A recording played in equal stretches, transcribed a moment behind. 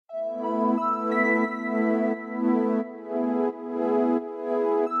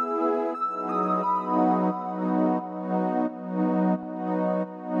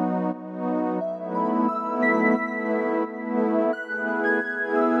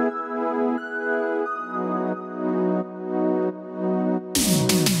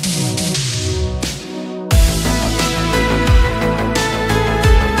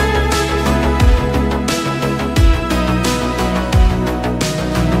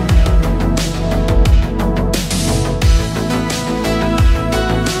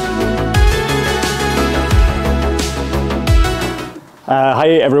Hi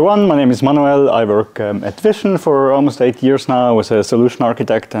everyone, my name is Manuel. I work at Vision for almost 8 years now as a solution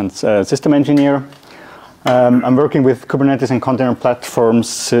architect and system engineer. I'm working with Kubernetes and container platforms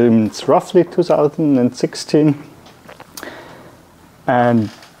since roughly 2016. And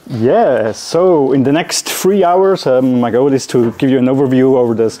yeah, so in the next 3 hours, my goal is to give you an overview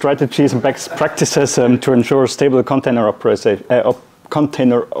over the strategies and best practices to ensure stable container operations.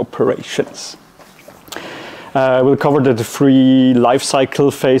 We'll cover the 3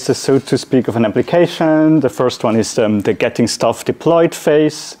 lifecycle phases, so to speak, of an application. The first one is the getting stuff deployed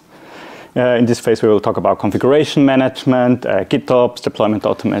phase. In this phase, we will talk about configuration management, GitOps, deployment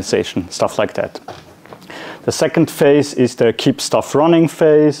optimization, stuff like that. The second phase is the keep stuff running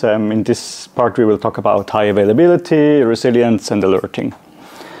phase. In this part, we will talk about high availability, resilience, and alerting.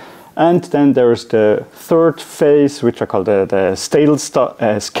 And then there's the third phase, which I call the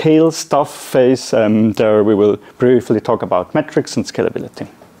scale stuff phase. There we will briefly talk about metrics and scalability.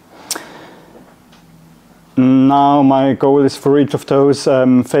 Now my goal is for each of those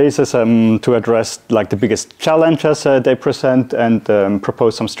phases to address like the biggest challenges they present and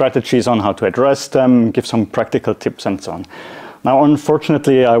propose some strategies on how to address them, give some practical tips and so on. Now,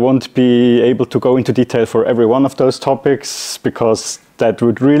 unfortunately, I won't be able to go into detail for every one of those topics because that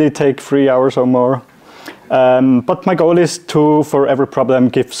would really take 3 hours or more. But my goal is to, for every problem,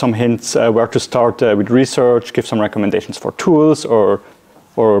 give some hints where to start with research, give some recommendations for tools or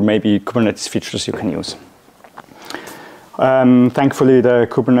maybe Kubernetes features you can use. Thankfully, the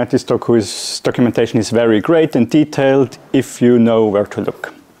Kubernetes documentation is very great and detailed if you know where to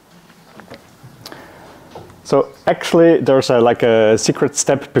look. So actually, there's like a secret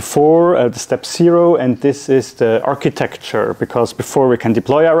step before the step 0, and this is the architecture, because before we can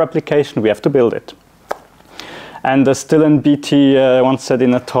deploy our application, we have to build it. And as Dylan Beatty once said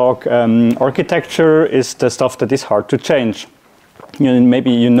in a talk, architecture is the stuff that is hard to change.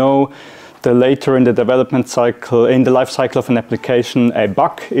 Maybe you know, the later in the development cycle, in the life cycle of an application, a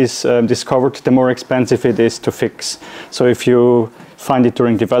bug is discovered, the more expensive it is to fix. So if you find it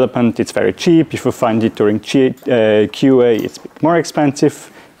during development, it's very cheap. If you find it during QA, it's more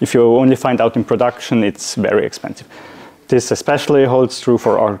expensive. If you only find out in production, it's very expensive. This especially holds true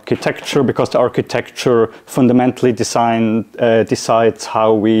for architecture, because the architecture fundamentally decides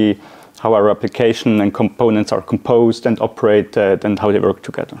how our application and components are composed and operate and how they work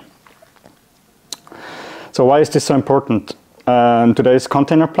together. So why is this so important? Today's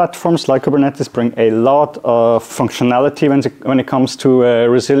container platforms like Kubernetes bring a lot of functionality when it comes to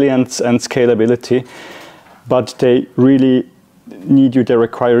resilience and scalability, but they really they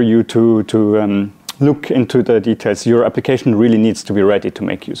require you to look into the details. Your application really needs to be ready to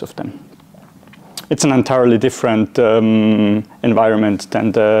make use of them. It's an entirely different environment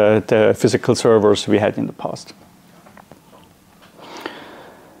than the physical servers we had in the past.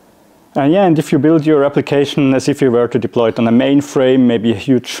 And if you build your application as if you were to deploy it on a mainframe, maybe a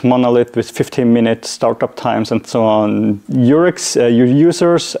huge monolith with 15-minute startup times and so on, your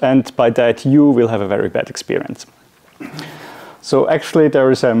users, and by that you will have a very bad experience. So actually there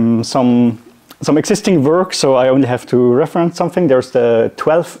is some existing work, so I only have to reference something. There's the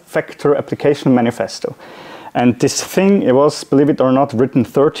 12-factor application manifesto. And this thing, it was, believe it or not, written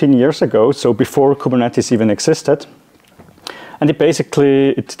 13 years ago, so before Kubernetes even existed. And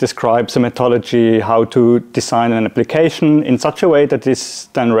it describes a methodology how to design an application in such a way that it's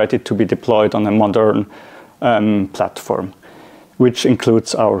then ready to be deployed on a modern platform, which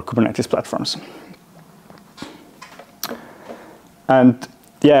includes our Kubernetes platforms. And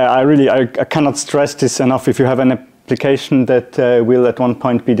yeah, I cannot stress this enough. If you have an application that will at one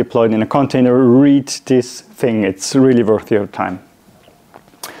point be deployed in a container, read this thing. It's really worth your time.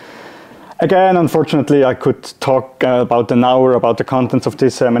 Again, unfortunately, I could talk about an hour about the contents of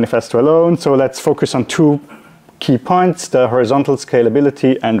this manifesto alone, so let's focus on 2 key points, the horizontal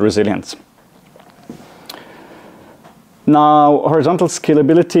scalability and resilience. Now, horizontal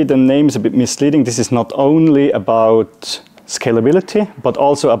scalability, the name is a bit misleading. This is not only about scalability, but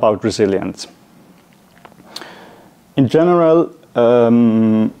also about resilience. In general,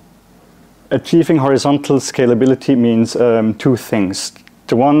 achieving horizontal scalability means 2 things.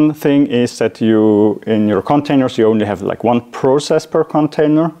 The one thing is that in your containers, you only have like 1 process per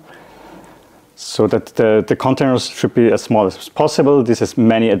container, so that the containers should be as small as possible. This has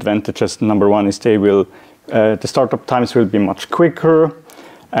many advantages. Number 1 is the startup times will be much quicker,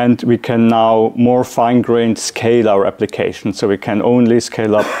 and we can now more fine-grained scale our application. So we can only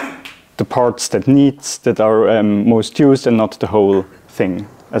scale up the parts that are most used, and not the whole thing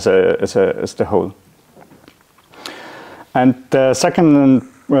as the whole. And the second and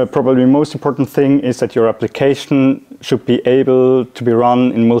probably most important thing is that your application should be able to be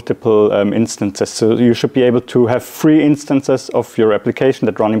run in multiple instances. So you should be able to have 3 instances of your application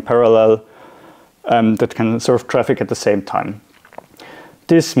that run in parallel that can serve traffic at the same time.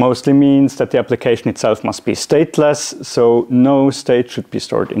 This mostly means that the application itself must be stateless, so no state should be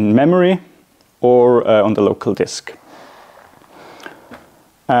stored in memory or on the local disk.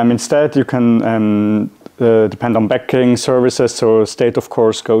 Instead, you can depend on backing services, so state, of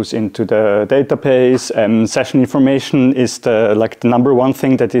course, goes into the database. Session information is the #1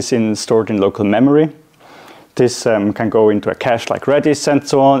 thing that is stored in local memory. This can go into a cache like Redis and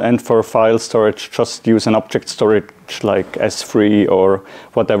so on, and for file storage, just use an object storage like S3 or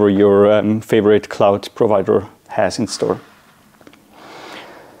whatever your favorite cloud provider has in store.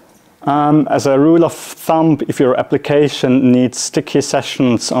 As a rule of thumb, if your application needs sticky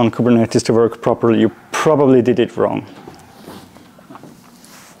sessions on Kubernetes to work properly, you probably did it wrong.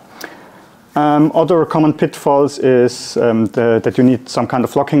 Other common pitfalls is that you need some kind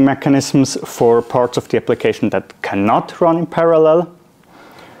of locking mechanisms for parts of the application that cannot run in parallel.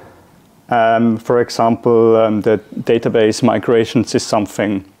 For example, the database migrations is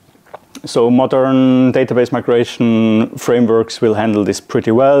something. So modern database migration frameworks will handle this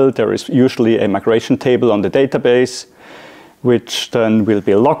pretty well. There is usually a migration table on the database, which then will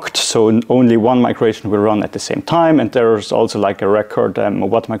be locked, so only one migration will run at the same time, and there's also like a record of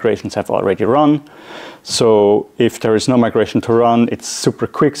what migrations have already run. So if there is no migration to run, it's super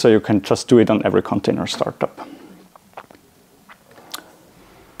quick, so you can just do it on every container startup.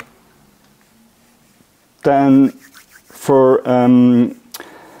 Then for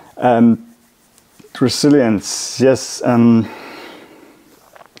resilience, yes.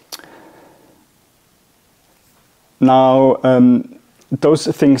 Now, those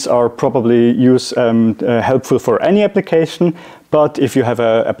things are probably helpful for any application, but if you have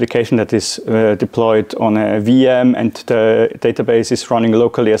an application that is deployed on a VM and the database is running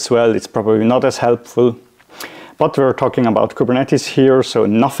locally as well, it's probably not as helpful. But we're talking about Kubernetes here, so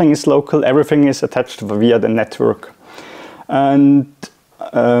nothing is local, everything is attached via the network. And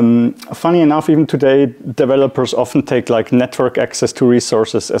funny enough, even today, developers often take like network access to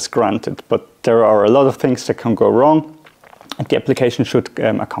resources as granted, but there are a lot of things that can go wrong, and the application should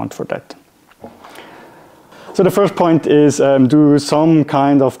account for that. So the first point is do some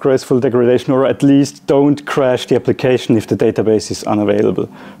kind of graceful degradation, or at least don't crash the application if the database is unavailable,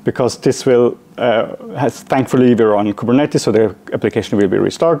 because this will, thankfully we're on Kubernetes, so the application will be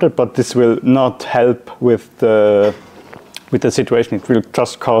restarted, but this will not help with the situation. It will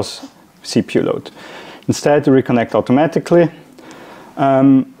just cause CPU load. Instead, reconnect automatically.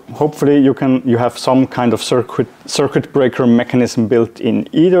 Hopefully you have some kind of circuit breaker mechanism built in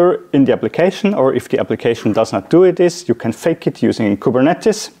either in the application, or if the application does not do this, you can fake it using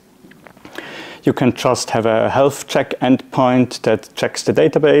Kubernetes. You can just have a health check endpoint that checks the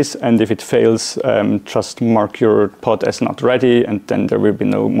database, and if it fails, just mark your pod as not ready, and then there will be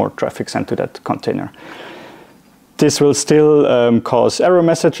no more traffic sent to that container. This will still cause error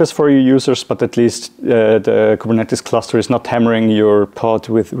messages for your users, but at least the Kubernetes cluster is not hammering your pod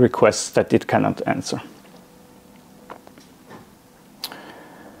with requests that it cannot answer.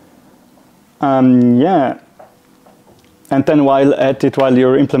 Yeah. And then while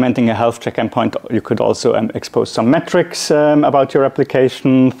you're implementing a health check endpoint, you could also expose some metrics about your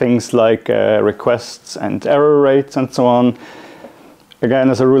application, things like requests and error rates and so on.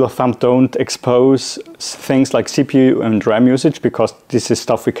 Again, as a rule of thumb, don't expose things like CPU and RAM usage, because this is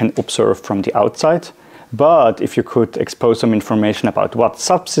stuff we can observe from the outside. But if you could expose some information about what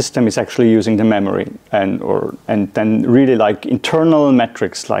subsystem is actually using the memory, and then really like internal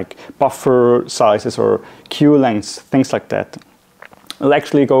metrics like buffer sizes or queue lengths, things like that. I'll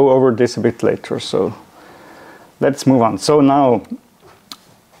actually go over this a bit later, so let's move on. So now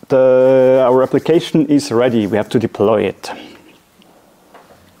our application is ready. We have to deploy it.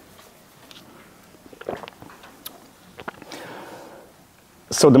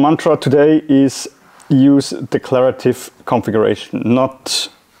 So the mantra today is use declarative configuration, not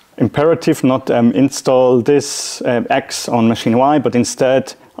imperative, not install this X on machine Y, but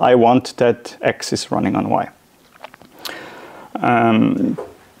instead I want that X is running on Y.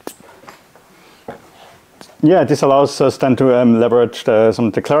 Yeah, this allows us then to leverage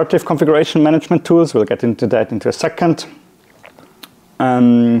some declarative configuration management tools. We'll get into that in a second.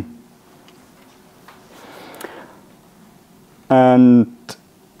 And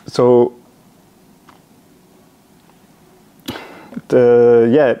so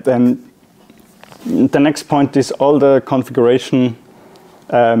then the next point is all the configuration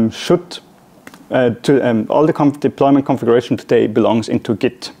all the deployment configuration today belongs into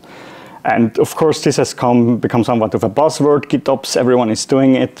Git. And of course, this has become somewhat of a buzzword, GitOps, everyone is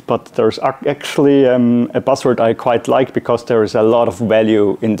doing it, but there's actually a buzzword I quite like because there is a lot of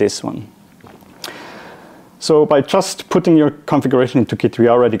value in this one. So by just putting your configuration into Git, we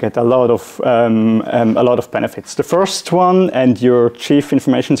already get a lot of benefits. The first one, and your Chief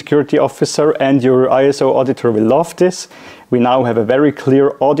Information Security Officer and your ISO auditor will love this. We now have a very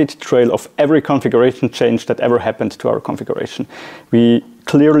clear audit trail of every configuration change that ever happened to our configuration. We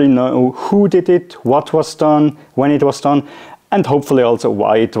clearly know who did it, what was done, when it was done, and hopefully also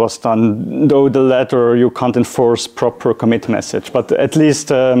why it was done, though the latter you can't enforce proper commit message, but at least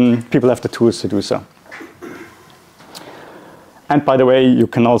people have the tools to do so. And by the way, you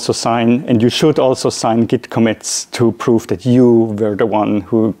can also sign, and you should also sign Git commits to prove that you were the one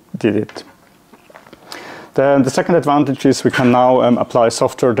who did it. The second advantage is we can now apply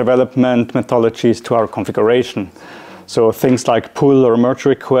software development methodologies to our configuration. So things like pull or merge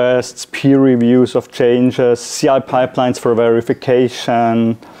requests, peer reviews of changes, CI pipelines for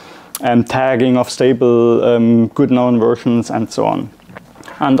verification, and tagging of stable, good known versions, and so on.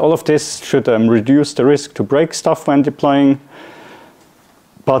 And all of this should reduce the risk to break stuff when deploying.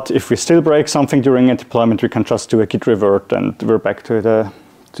 But if we still break something during a deployment, we can just do a git revert and we're back to the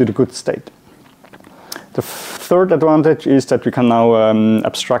good state. The third advantage is that we can now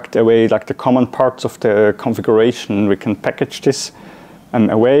abstract away like the common parts of the configuration. We can package this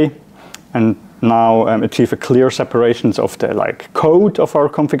away and now achieve a clear separation of the code of our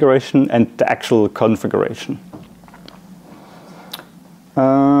configuration and the actual configuration.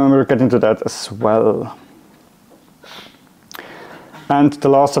 We'll get into that as well. And the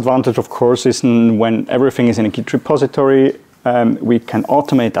last advantage, of course, is when everything is in a Git repository, we can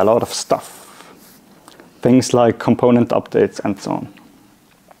automate a lot of stuff. Things like component updates and so on.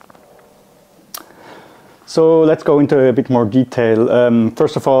 So let's go into a bit more detail.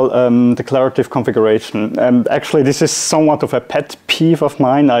 First of all, declarative configuration. Actually, this is somewhat of a pet peeve of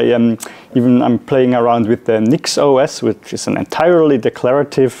mine. I'm playing around with the Nix OS, which is an entirely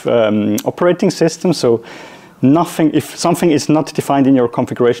declarative operating system. So if something is not defined in your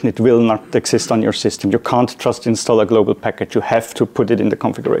configuration, it will not exist on your system. You can't just install a global package. You have to put it in the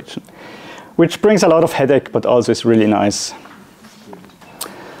configuration, which brings a lot of headache, but also is really nice.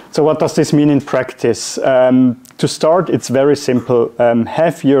 So what does this mean in practice? To start, it's very simple.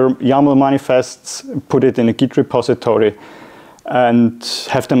 Have your YAML manifests, put it in a Git repository, and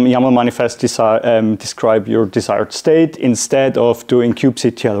have the YAML manifest describe your desired state instead of doing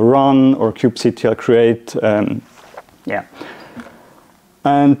kubectl run or kubectl create. Yeah.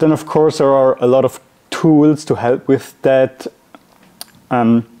 And then, of course, there are a lot of tools to help with that.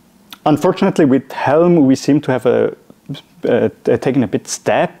 Unfortunately, with Helm, we seem to have taken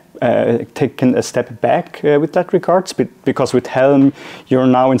a step back with that regards, because with Helm, you're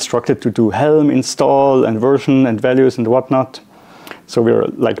now instructed to do Helm install and version and values and whatnot. So we're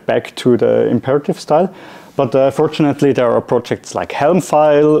back to the imperative style. But fortunately, there are projects like Helm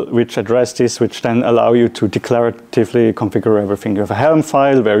file, which address this, which then allow you to declaratively configure everything. You have a Helm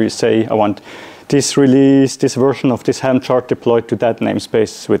file where you say, I want this release, this version of this Helm chart deployed to that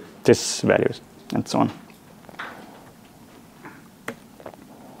namespace with this values, and so on.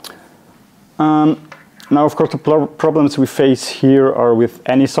 Now, of course, the problems we face here are with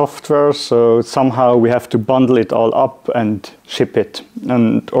any software. So somehow we have to bundle it all up and ship it,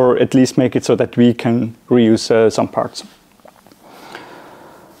 or at least make it so that we can reuse some parts.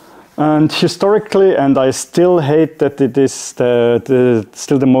 And historically, and I still hate that it is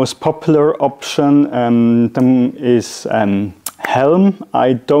still the most popular option, is Helm.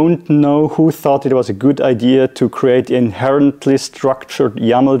 I don't know who thought it was a good idea to create inherently structured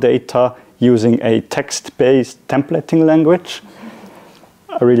YAML data using a text-based templating language.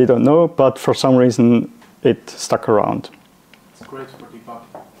 I really don't know, but for some reason it stuck around. It's great for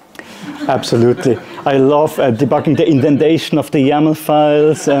debugging. Absolutely. I love debugging the indentation of the YAML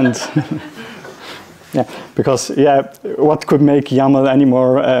files, and yeah, because what could make YAML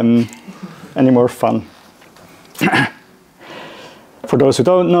any more fun? For those who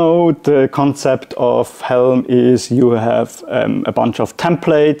don't know, the concept of Helm is you have a bunch of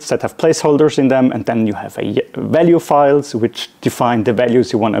templates that have placeholders in them, and then you have value files which define the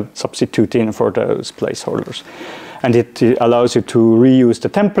values you want to substitute in for those placeholders. And it allows you to reuse the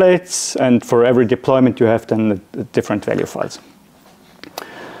templates, and for every deployment you have then different value files.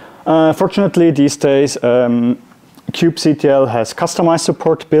 Fortunately, these days, kubectl has customize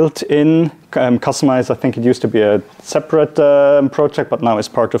support built in. Customize, I think it used to be a separate project, but now it's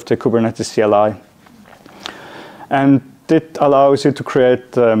part of the Kubernetes CLI. And it allows you to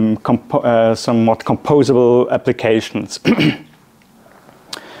create somewhat composable applications.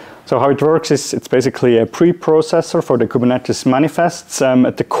 So how it works is it's basically a preprocessor for the Kubernetes manifests.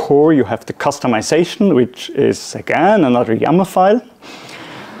 At the core, you have the customization, which is, again, another YAML file.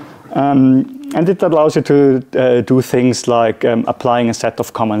 And it allows you to do things like applying a set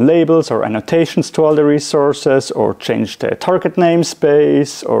of common labels or annotations to all the resources, or change the target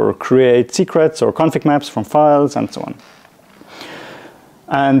namespace, or create secrets or config maps from files, and so on.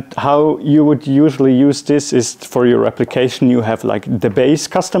 And how you would usually use this is for your application, you have like the base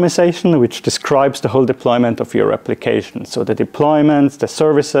customization, which describes the whole deployment of your application. So the deployments, the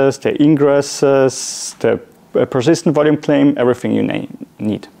services, the ingresses, the persistent volume claim, everything you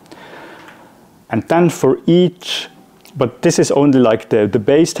need. And then for each, but this is only like the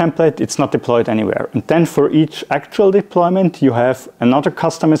base template, it's not deployed anywhere. And then for each actual deployment, you have another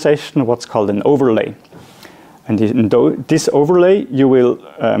customization, what's called an overlay. And in this overlay, you will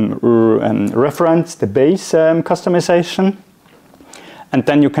reference the base customization, and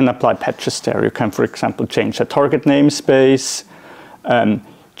then you can apply patches there. You can, for example, change the target namespace,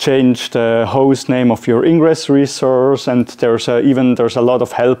 change the host name of your ingress resource, and there's a lot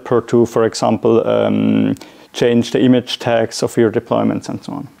of helper to, for example, change the image tags of your deployments and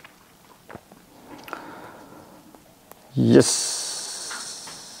so on. Yes.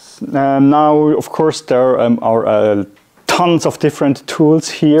 Now, of course, there are tons of different tools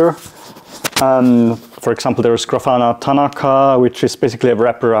here. For example, there is Grafana Tanaka, which is basically a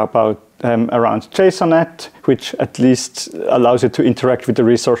wrapper around JSONnet, which at least allows you to interact with the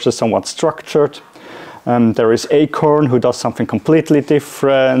resources somewhat structured. There is Acorn, who does something completely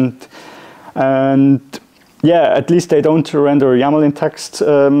different. And yeah, at least they don't render YAML in text,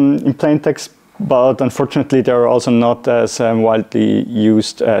 in plain text. But unfortunately, they are also not as widely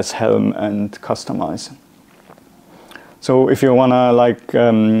used as Helm and Customize. So if you want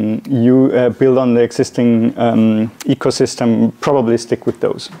to build on the existing ecosystem, probably stick with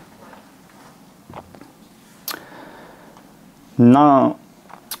those. Now,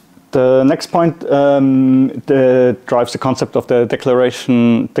 the next point drives the concept of the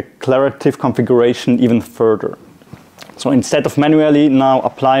declarative configuration even further. So instead of manually now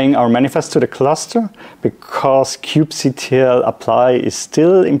applying our manifest to the cluster, because kubectl apply is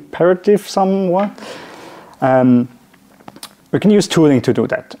still imperative somewhat, we can use tooling to do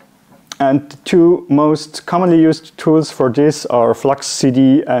that. And the two most commonly used tools for this are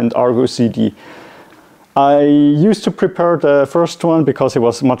FluxCD and ArgoCD. I used to prepare the first one because it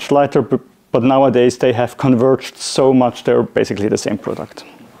was much lighter, but nowadays they have converged so much, they're basically the same product.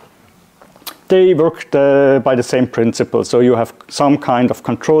 They work by the same principle. So you have some kind of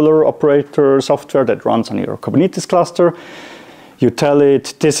controller operator software that runs on your Kubernetes cluster. You tell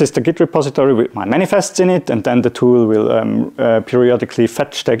it, this is the Git repository with my manifests in it, and then the tool will periodically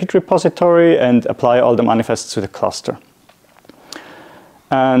fetch the Git repository and apply all the manifests to the cluster.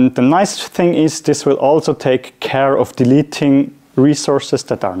 And the nice thing is this will also take care of deleting resources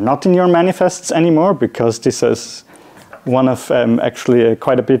that are not in your manifests anymore, because this is one of actually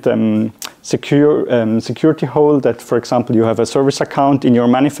quite a bit security hole that, for example, you have a service account in your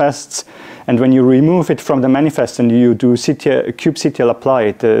manifests, and when you remove it from the manifest and you do kubectl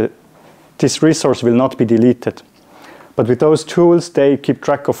apply, this resource will not be deleted. But with those tools, they keep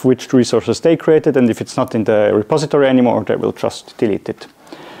track of which resources they created, and if it's not in the repository anymore, they will just delete it.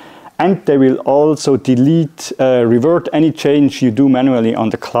 And they will also revert any change you do manually on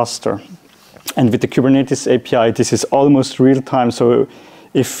the cluster. And with the Kubernetes API, this is almost real time. So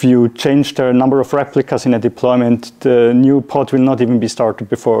if you change the number of replicas in a deployment, the new pod will not even be started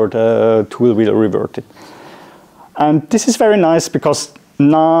before the tool will revert it. And this is very nice because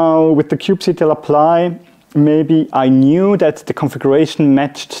now with the kubectl apply, maybe I knew that the configuration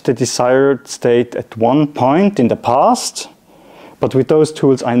matched the desired state at one point in the past, but with those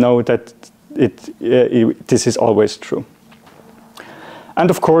tools, I know that this is always true. And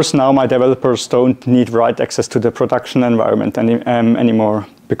of course, now my developers don't need write access to the production environment anymore,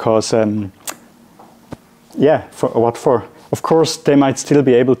 because, yeah, for what for? Of course, they might still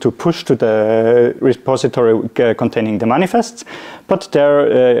be able to push to the repository containing the manifests, but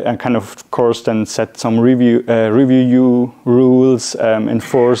there kind of course, then set some review rules,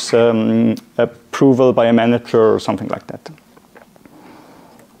 enforce approval by a manager or something like that.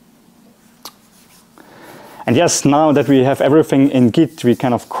 And yes, now that we have everything in Git, we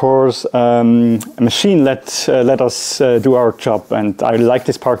can, of course, a machine let us do our job. And I like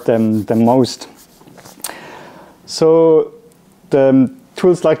this part the most. So the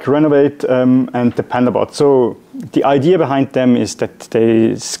tools like Renovate and Dependabot. So the idea behind them is that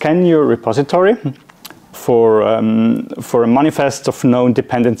they scan your repository for manifests of known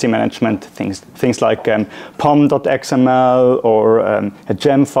dependency management things like pom.xml or a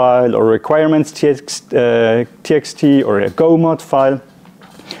gem file or requirements txt or a go mod file.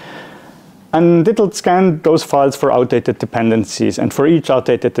 And it'll scan those files for outdated dependencies. And for each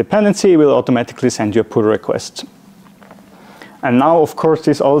outdated dependency, it will automatically send you a pull request. And now, of course,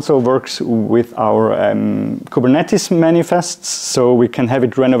 this also works with our Kubernetes manifests. So we can have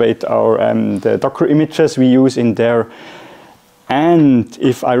it renovate our the Docker images we use in there. And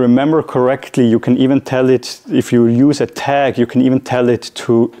if I remember correctly, you can even tell it, if you use a tag, you can even tell it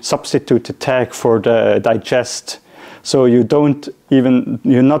to substitute the tag for the digest. So you don't even,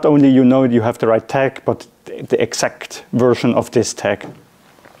 you not only you know you have the right tag, but the exact version of this tag.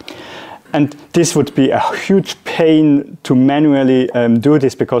 And this would be a huge pain to manually do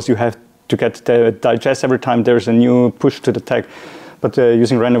this, because you have to get the digest every time there's a new push to the tag. But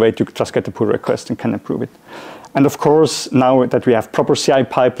using Renovate, you just get the pull request and can approve it. And of course, now that we have proper CI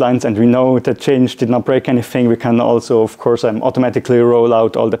pipelines and we know that change did not break anything, we can also, of course, automatically roll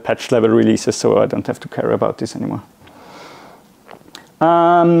out all the patch level releases, so I don't have to care about this anymore.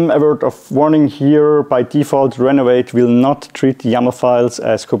 A word of warning here: by default, Renovate will not treat YAML files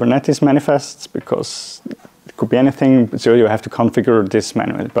as Kubernetes manifests, because it could be anything, so you have to configure this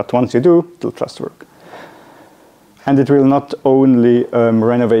manually. But once you do, it'll just work. And it will not only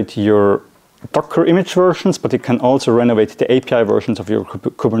renovate your Docker image versions, but it can also renovate the API versions of your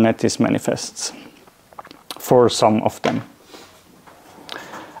Kubernetes manifests for some of them.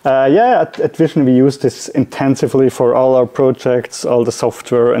 Yeah, at Vision we use this intensively for all our projects, all the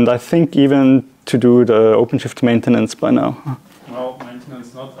software, and I think even to do the OpenShift maintenance by now. Well,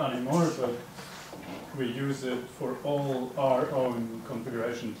 maintenance not anymore, but we use it for all our own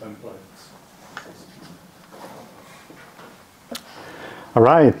configuration templates. All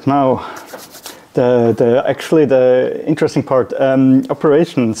right, now actually the interesting part,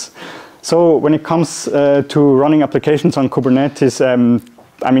 operations. So when it comes to running applications on Kubernetes,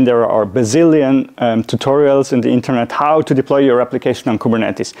 I mean, there are a bazillion tutorials in the internet how to deploy your application on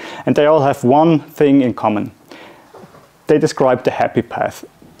Kubernetes. And they all have one thing in common. They describe the happy path,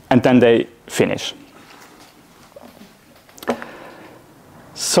 and then they finish.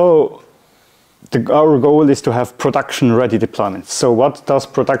 So our goal is to have production-ready deployments. So what does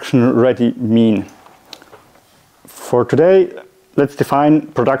production-ready mean? For today, let's define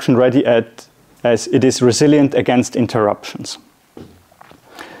production-ready as it is resilient against interruptions.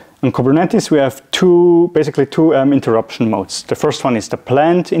 On Kubernetes, we have basically two interruption modes. The first one is the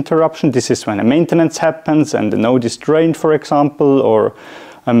planned interruption. This is when a maintenance happens and the node is drained, for example, or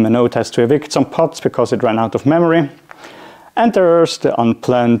a node has to evict some pods because it ran out of memory. And there's the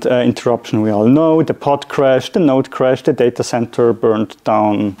unplanned interruption we all know: the pod crashed, the node crashed, the data center burned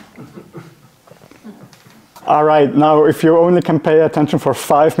down. All right, now if you only can pay attention for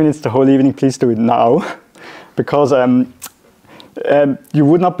 5 minutes the whole evening, please do it now, because you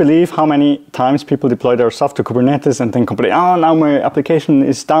would not believe how many times people deploy their stuff to Kubernetes and then complain, oh, now my application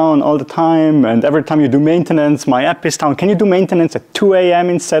is down all the time, and every time you do maintenance, my app is down. Can you do maintenance at 2 a.m.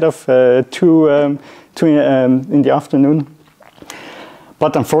 instead of 2 in the afternoon?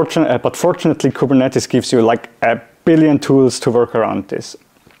 But fortunately, Kubernetes gives you like a billion tools to work around this.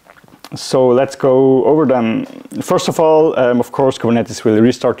 So let's go over them. First of all, of course, Kubernetes will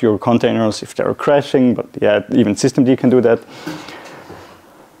restart your containers if they're crashing, but yeah, even systemd can do that.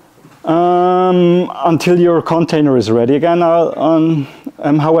 Until your container is ready again,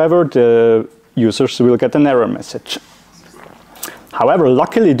 however, the users will get an error message. However,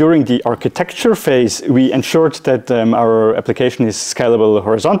 luckily, during the architecture phase, we ensured that our application is scalable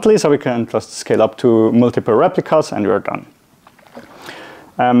horizontally, so we can just scale up to multiple replicas, and we're done.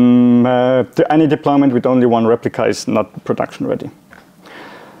 Any deployment with only one replica is not production ready.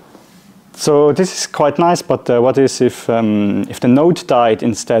 So this is quite nice, but what is if the node died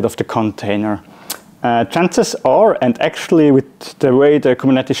instead of the container? Chances are, and actually with the way the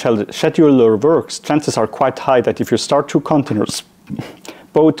Kubernetes scheduler works, chances are quite high that if you start two containers,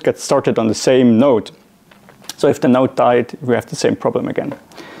 both get started on the same node. So if the node died, we have the same problem again.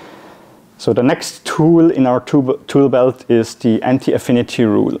 So the next tool in our tool belt is the anti-affinity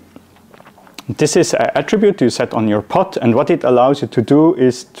rule. This is an attribute you set on your pod, and what it allows you to do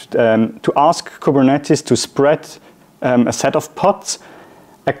is to ask Kubernetes to spread a set of pods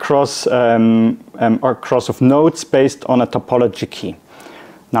across of nodes based on a topology key.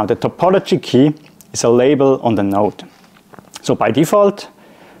 Now the topology key is a label on the node. So by default,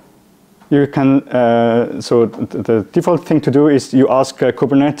 you can, so the default thing to do is you ask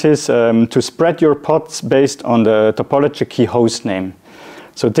Kubernetes to spread your pods based on the topology key host name.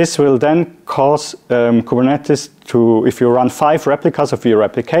 So this will then cause Kubernetes to, if you run 5 replicas of your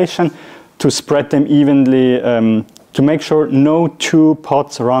application, to spread them evenly, to make sure no 2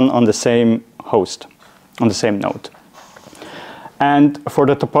 pods run on the same host, on the same node. And for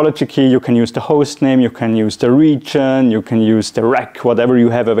the topology key, you can use the host name, you can use the region, you can use the rack, whatever you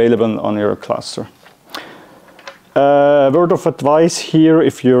have available on your cluster. Word of advice here,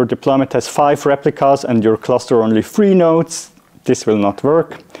 if your deployment has 5 replicas and your cluster only 3 nodes, this will not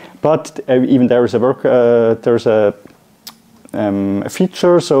work. But even there is a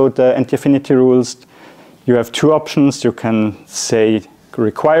feature, so the anti-affinity rules, you have 2 options. You can say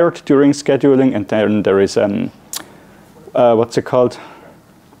required during scheduling, and then there is what's it called?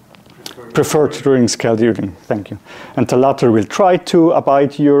 Preferred during scheduling. Thank you. And the latter will try to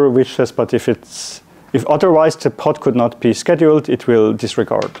abide your wishes, but if otherwise the pod could not be scheduled, it will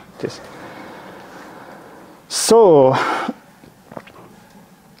disregard this. So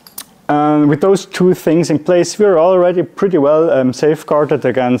with those 2 things in place, we're already pretty well safeguarded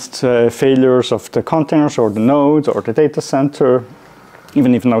against failures of the containers or the nodes or the data center.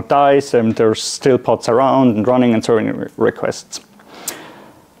 Even if node dies, there's still pods around and running and serving requests.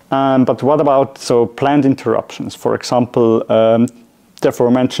 But what about planned interruptions? For example, the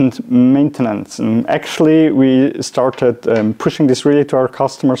aforementioned maintenance. Actually, we started pushing this really to our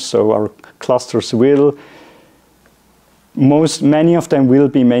customers, so our clusters will, many of them will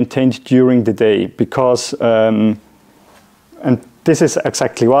be maintained during the day because, and this is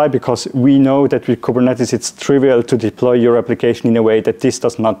exactly why, because we know that with Kubernetes it's trivial to deploy your application in a way that this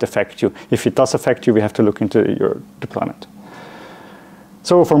does not affect you. If it does affect you, we have to look into your deployment.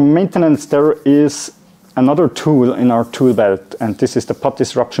 So for maintenance, there is another tool in our tool belt, and this is the pod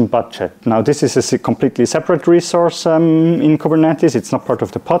disruption budget. Now this is a completely separate resource in Kubernetes. It's not part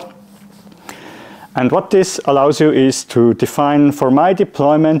of the pod. And what this allows you is to define, for my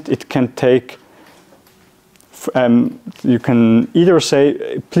deployment, it can take, you can either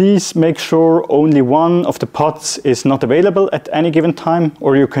say, please make sure only 1 of the pods is not available at any given time,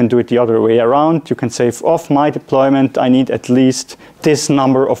 or you can do it the other way around. You can say, of my deployment, I need at least this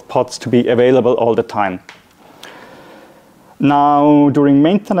number of pods to be available all the time. Now, during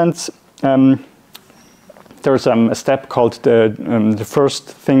maintenance, there's a step called the first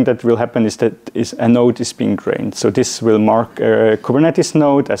thing that will happen is that a node is being drained. So this will mark a Kubernetes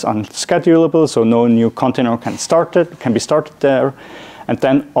node as unschedulable, so no new container can be started there, and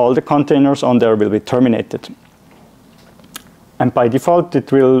then all the containers on there will be terminated. And by default,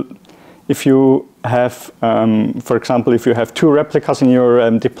 it will, if you have, for example, if you have 2 replicas in your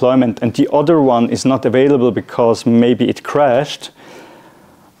deployment and the other one is not available because maybe it crashed,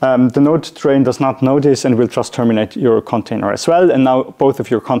 the node drain does not know this and will just terminate your container as well. And now both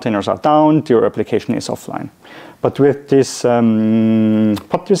of your containers are down, your application is offline. But with this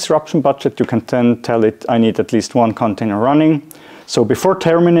pod disruption budget, you can then tell it, I need at least 1 container running. So before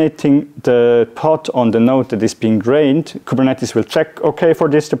terminating the pod on the node that is being drained, Kubernetes will check, okay, for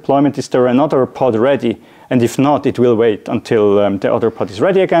this deployment, is there another pod ready? And if not, it will wait until the other pod is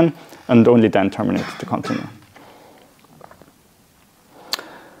ready again, and only then terminate the container.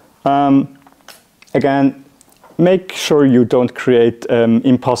 Again, make sure you don't create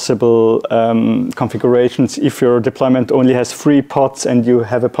impossible configurations. If your deployment only has 3 pods and you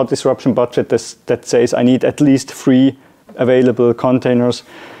have a pod disruption budget that says I need at least 3 available containers,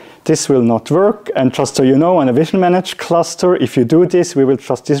 this will not work. And just so you know, on a Vision Managed cluster, if you do this, we will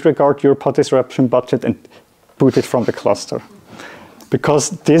just disregard your pod disruption budget and boot it from the cluster, because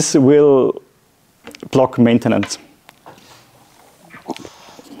this will block maintenance.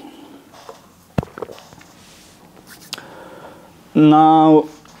 Now,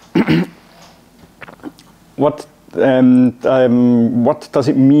 what does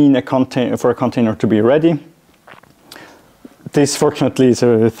it mean for a container to be ready? This, fortunately, is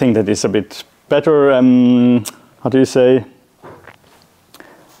a thing that is a bit better. How do you say?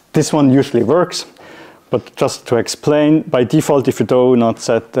 This one usually works, but just to explain, by default, if you do not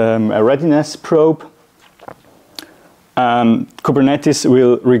set a readiness probe, Kubernetes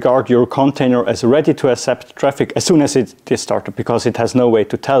will regard your container as ready to accept traffic as soon as it is started, because it has no way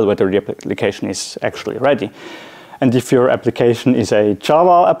to tell whether the application is actually ready. And if your application is a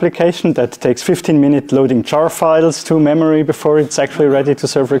Java application that takes 15-minute loading jar files to memory before it's actually ready to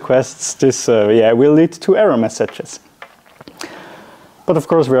serve requests, this will lead to error messages. But of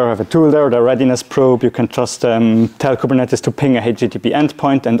course, we have a tool there, the readiness probe. You can just tell Kubernetes to ping a HTTP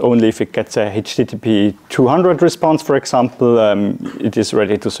endpoint, and only if it gets a HTTP 200 response, for example, it is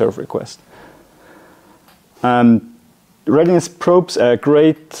ready to serve request. readiness probes are a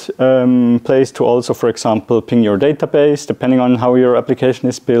great place to also, for example, ping your database, depending on how your application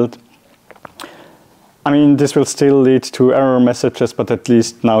is built. I mean, this will still lead to error messages, but at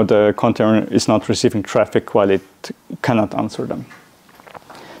least now the container is not receiving traffic while it cannot answer them.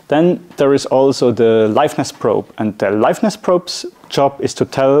 Then there is also the liveness probe, and the liveness probe's job is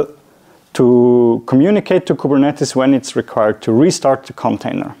to communicate to Kubernetes when it's required to restart the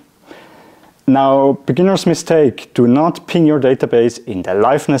container. Now, beginner's mistake, do not ping your database in the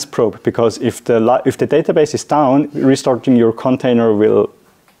liveness probe, because if the database is down, restarting your container will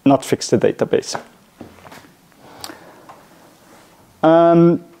not fix the database.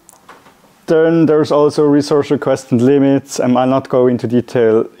 Then there's also resource request and limits. I'll not go into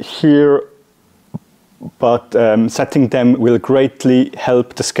detail here, but setting them will greatly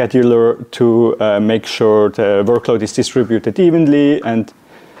help the scheduler to make sure the workload is distributed evenly and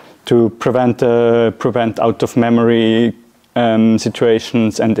to prevent out-of-memory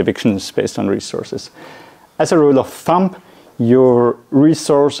situations and evictions based on resources. As a rule of thumb, your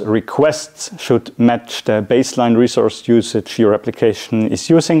resource requests should match the baseline resource usage your application is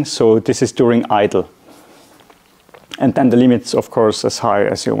using, so this is during idle. And then the limits, of course, as high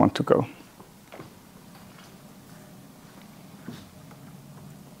as you want to go.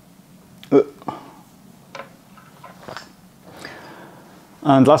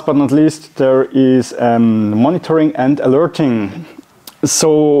 And last but not least, there is monitoring and alerting.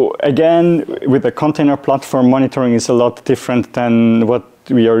 So again, with the container platform, monitoring is a lot different than what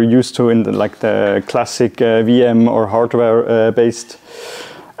we are used to in the classic VM or hardware-based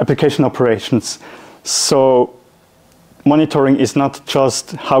application operations. So monitoring is not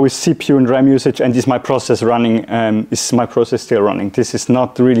just how is CPU and RAM usage and is my process running, is my process still running. This is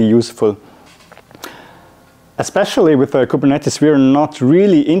not really useful. Especially with Kubernetes, we are not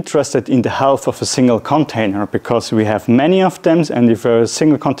really interested in the health of a single container because we have many of them, and if a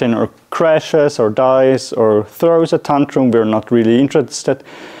single container crashes or dies or throws a tantrum, we're not really interested.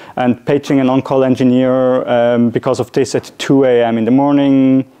 And paging an on-call engineer because of this at 2 a.m. in the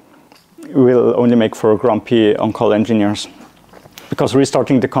morning will only make for grumpy on-call engineers, because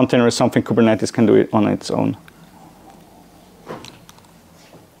restarting the container is something Kubernetes can do it on its own.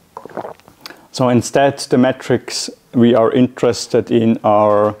 So instead, the metrics we are interested in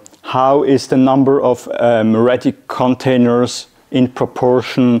are how is the number of ready containers in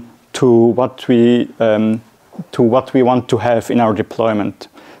proportion to what we want to have in our deployment.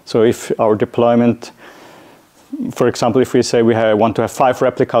 So if our deployment, for example, if we say we want to have 5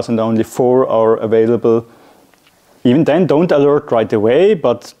 replicas and only 4 are available, even then don't alert right away,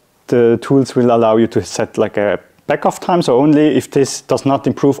 but the tools will allow you to set like a backoff time, so only if this does not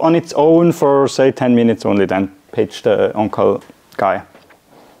improve on its own for, say, 10 minutes only, then page the on-call guy.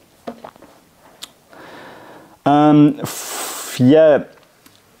 Yeah,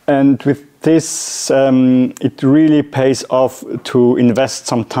 and with this, it really pays off to invest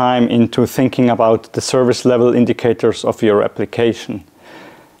some time into thinking about the service level indicators of your application.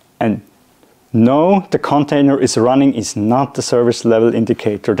 And no, the container is running is not the service level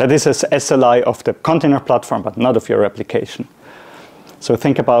indicator. That is an SLI of the container platform, but not of your application. So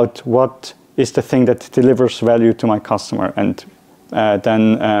think about what is the thing that delivers value to my customer, and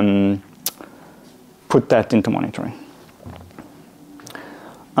then put that into monitoring.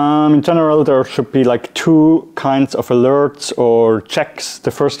 In general, there should be like 2 kinds of alerts or checks.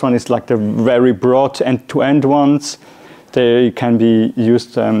 The first one is like the very broad end-to-end ones. They can be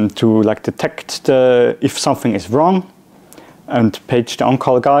used to like detect if something is wrong and page the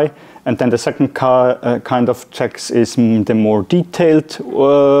on-call guy. And then the second kind of checks is the more detailed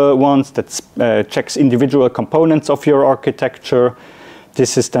ones that checks individual components of your architecture.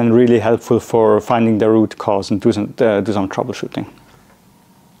 This is then really helpful for finding the root cause and do some troubleshooting.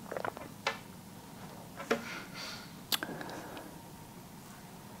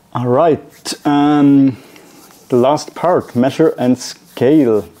 All right. The last part, measure and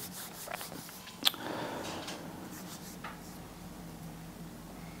scale.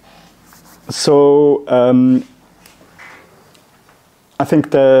 So I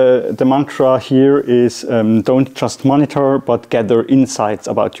think the mantra here is don't just monitor, but gather insights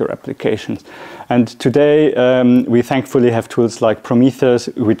about your applications. And today we thankfully have tools like Prometheus,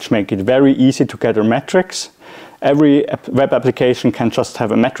 which make it very easy to gather metrics. Every web application can just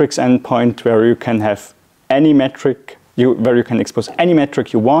have a metrics endpoint where you can have any metric, where you can expose any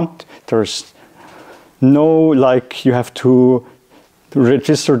metric you want. There's no like you have to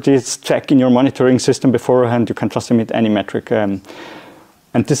register this check in your monitoring system beforehand. You can just emit any metric. And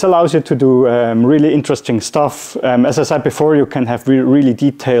this allows you to do really interesting stuff. As I said before, you can have really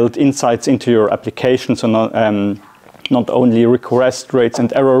detailed insights into your application. So not only request rates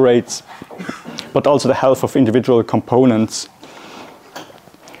and error rates, but also the health of individual components.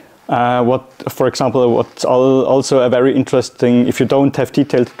 For example, what's also a very interesting, if you don't have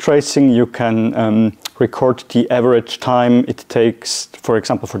detailed tracing, you can record the average time it takes, for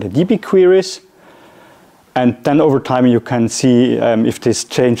example, for the DB queries. And then over time you can see if this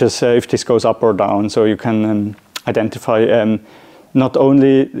changes, if this goes up or down. So you can identify, you then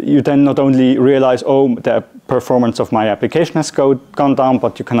not only realize, oh, the performance of my application has gone down,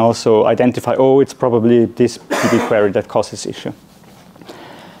 but you can also identify, oh, it's probably this DB query that causes issue.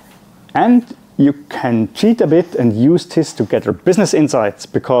 And you can cheat a bit and use this to gather business insights,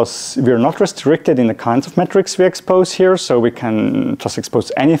 because we're not restricted in the kinds of metrics we expose here, so we can just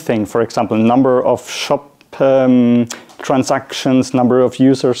expose anything. For example, number of shop transactions, number of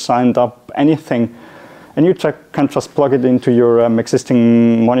users signed up, anything. And you can just plug it into your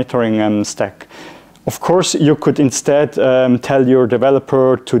existing monitoring stack. Of course, you could instead tell your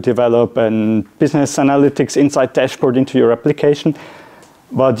developer to develop a business analytics insight dashboard into your application.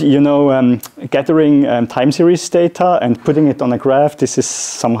 But you know, gathering time series data and putting it on a graph, this is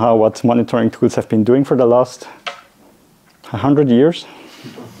somehow what monitoring tools have been doing for the last 100 years.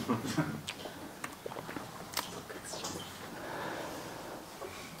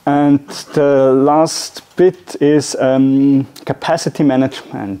 And the last bit is capacity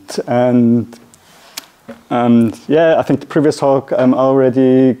management. And yeah, I think the previous talk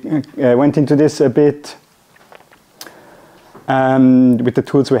already went into this a bit. With the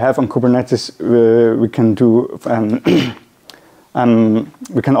tools we have on Kubernetes, we can do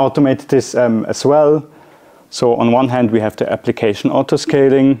we can automate this as well. So on one hand, we have the application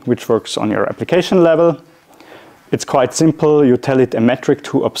autoscaling, which works on your application level. It's quite simple. You tell it a metric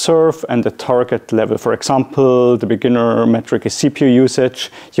to observe and a target level. For example, the beginner metric is CPU usage.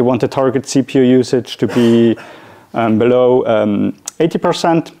 You want the target CPU usage to be below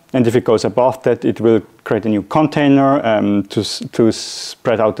 80%. And if it goes above that, it will create a new container to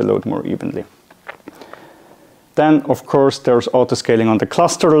spread out the load more evenly. Then, of course, there's autoscaling on the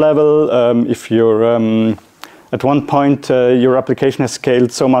cluster level. If you're at one point, your application has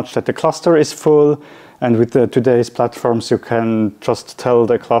scaled so much that the cluster is full. And with today's platforms, you can just tell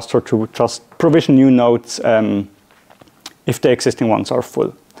the cluster to just provision new nodes if the existing ones are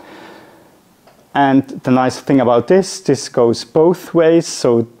full. And the nice thing about this goes both ways.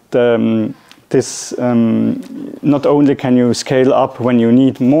 So not only can you scale up when you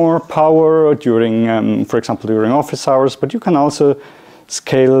need more power during, for example, during office hours, but you can also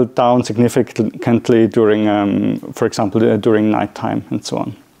scale down significantly during, for example, during nighttime and so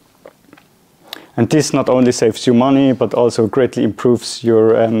on. And this not only saves you money, but also greatly improves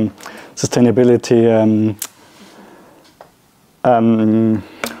your sustainability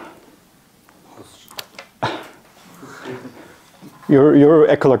your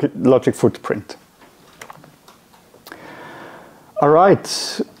ecologic footprint. All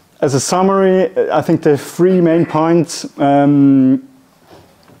right. As a summary, I think the three main points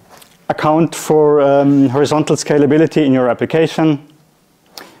account for horizontal scalability in your application.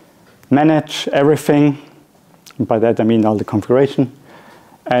 Manage everything, and by that I mean all the configuration,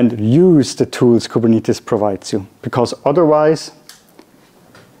 and use the tools Kubernetes provides you, because otherwise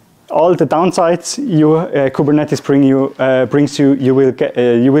all the downsides Kubernetes brings you,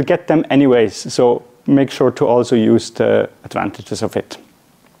 you will get them anyways. So make sure to also use the advantages of it.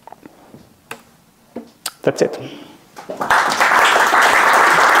 That's it.